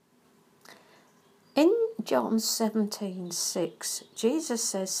In John 17:6, Jesus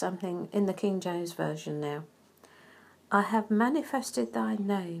says something in the King James Version now. I have manifested thy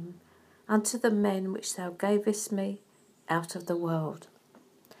name unto the men which thou gavest me out of the world.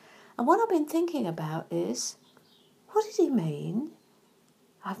 And what I've been thinking about is, what did he mean?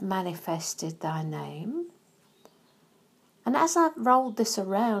 I've manifested thy name. And as I've rolled this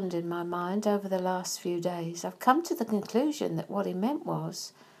around in my mind over the last few days, I've come to the conclusion that what he meant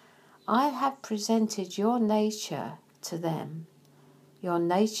was, I have presented your nature to them, your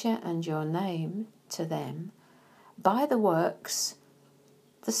nature and your name to them, by the works,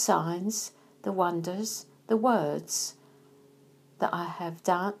 the signs, the wonders, the words that I have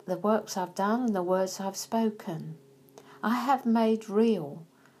done, the works I've done and the words I've spoken. I have made real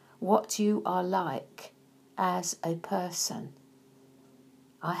what you are like as a person.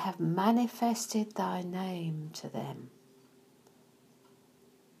 I have manifested thy name to them.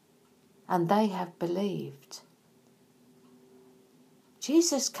 And they have believed.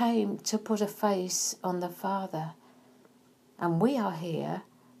 Jesus came to put a face on the Father, and we are here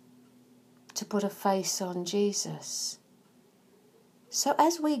to put a face on Jesus. So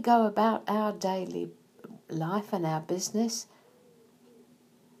as we go about our daily life and our business,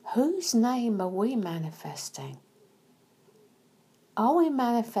 whose name are we manifesting? Are we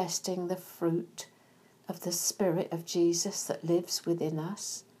manifesting the fruit of the Spirit of Jesus that lives within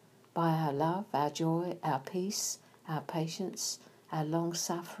us by our love, our joy, our peace, our patience, our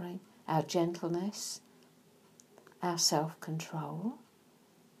long-suffering, our gentleness, our self-control?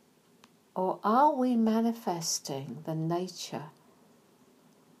 Or are we manifesting the nature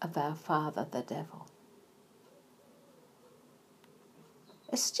of our father, the devil?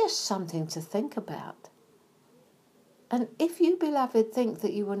 It's just something to think about. And if you, beloved, think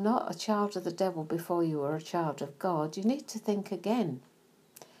that you were not a child of the devil before you were a child of God, you need to think again.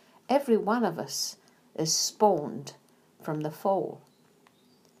 Every one of us is spawned from the fall.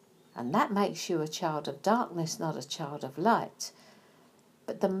 And that makes you a child of darkness, not a child of light.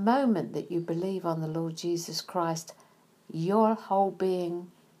 But the moment that you believe on the Lord Jesus Christ, your whole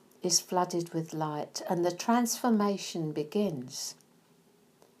being is flooded with light and the transformation begins.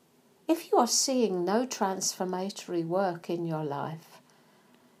 If you are seeing no transformatory work in your life,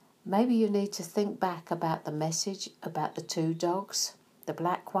 maybe you need to think back about the message about the two dogs, the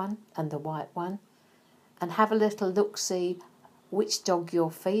black one and the white one, and have a little look-see which dog you're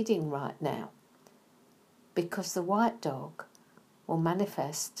feeding right now. Because the white dog will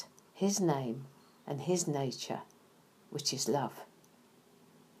manifest his name and his nature, which is love.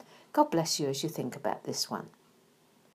 God bless you as you think about this one.